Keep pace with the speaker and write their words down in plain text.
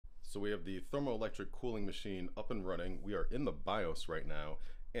So we have the thermoelectric cooling machine up and running. We are in the BIOS right now.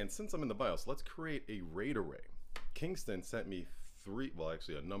 And since I'm in the BIOS, let's create a RAID array. Kingston sent me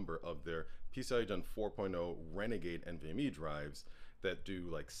a number of their PCIe Gen 4.0 Renegade NVMe drives that do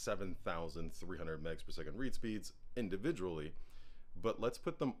like 7,300 megs per second read speeds individually. But let's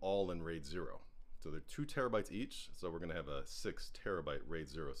put them all in RAID-0. So they're 2 terabytes each. So we're going to have a 6 terabyte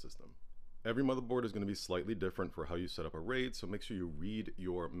RAID-0 system. Every motherboard is going to be slightly different for how you set up a RAID, so make sure you read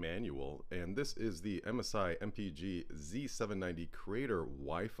your manual. And this is the MSI MPG Z790 Creator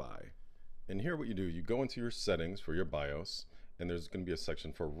Wi-Fi. And here what you do, you go into your settings for your BIOS, and there's going to be a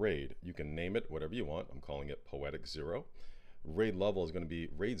section for RAID. You can name it whatever you want. I'm calling it Poetic 0. RAID level is going to be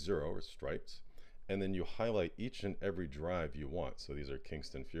RAID 0 or striped. And then you highlight each and every drive you want. So these are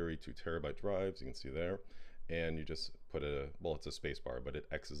Kingston Fury 2 terabyte drives, you can see there. And you just put it's a space bar, but it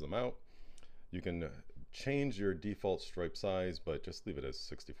X's them out. You can change your default stripe size, but just leave it as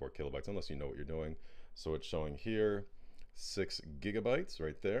 64 kilobytes unless you know what you're doing. So it's showing here 6 gigabytes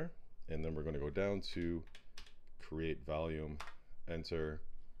right there. And then we're going to go down to create volume, enter,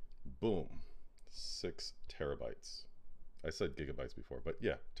 boom, 6 terabytes. I said gigabytes before, but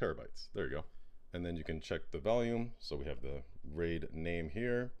yeah, terabytes. There you go. And then you can check the volume. So we have the RAID name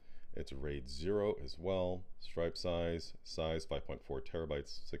here. It's RAID 0 as well. Stripe size 5.4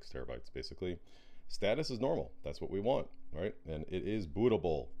 terabytes, 6 terabytes basically. Status is normal. That's what we want, right? And it is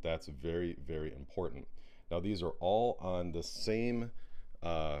bootable. That's very, very important. Now these are all on the same,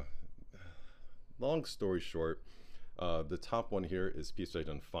 long story short, the top one here is PCIe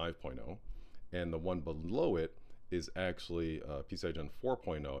Gen 5.0, and the one below it is actually PCIe Gen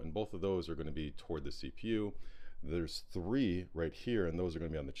 4.0, and both of those are going to be toward the CPU. There's 3 right here, and those are going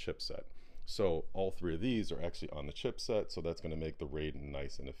to be on the chipset. So all 3 of these are actually on the chipset, so that's going to make the RAID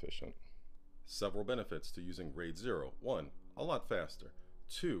nice and efficient. Several benefits to using RAID 0. 1, a lot faster.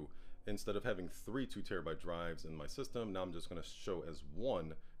 2, instead of having 3 2 terabyte drives in my system, now I'm just going to show as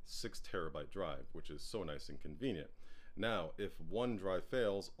one 6 terabyte drive, which is so nice and convenient. Now, if one drive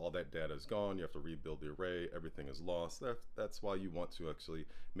fails, all that data is gone. You have to rebuild the array. Everything is lost. That's why you want to actually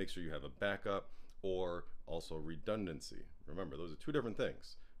make sure you have a backup, or also redundancy. Remember, those are 2 different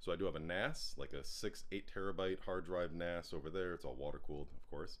things. So I do have a NAS, like a 8 terabyte hard drive NAS over there. It's all water cooled,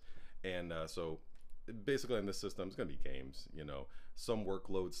 of course. And so basically in this system, it's going to be games, you know, some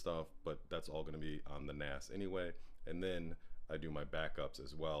workload stuff, but that's all going to be on the NAS anyway. And then I do my backups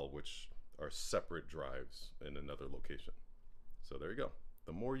as well, which are separate drives in another location. So there you go.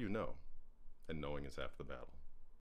 The more you know, and knowing is half the battle.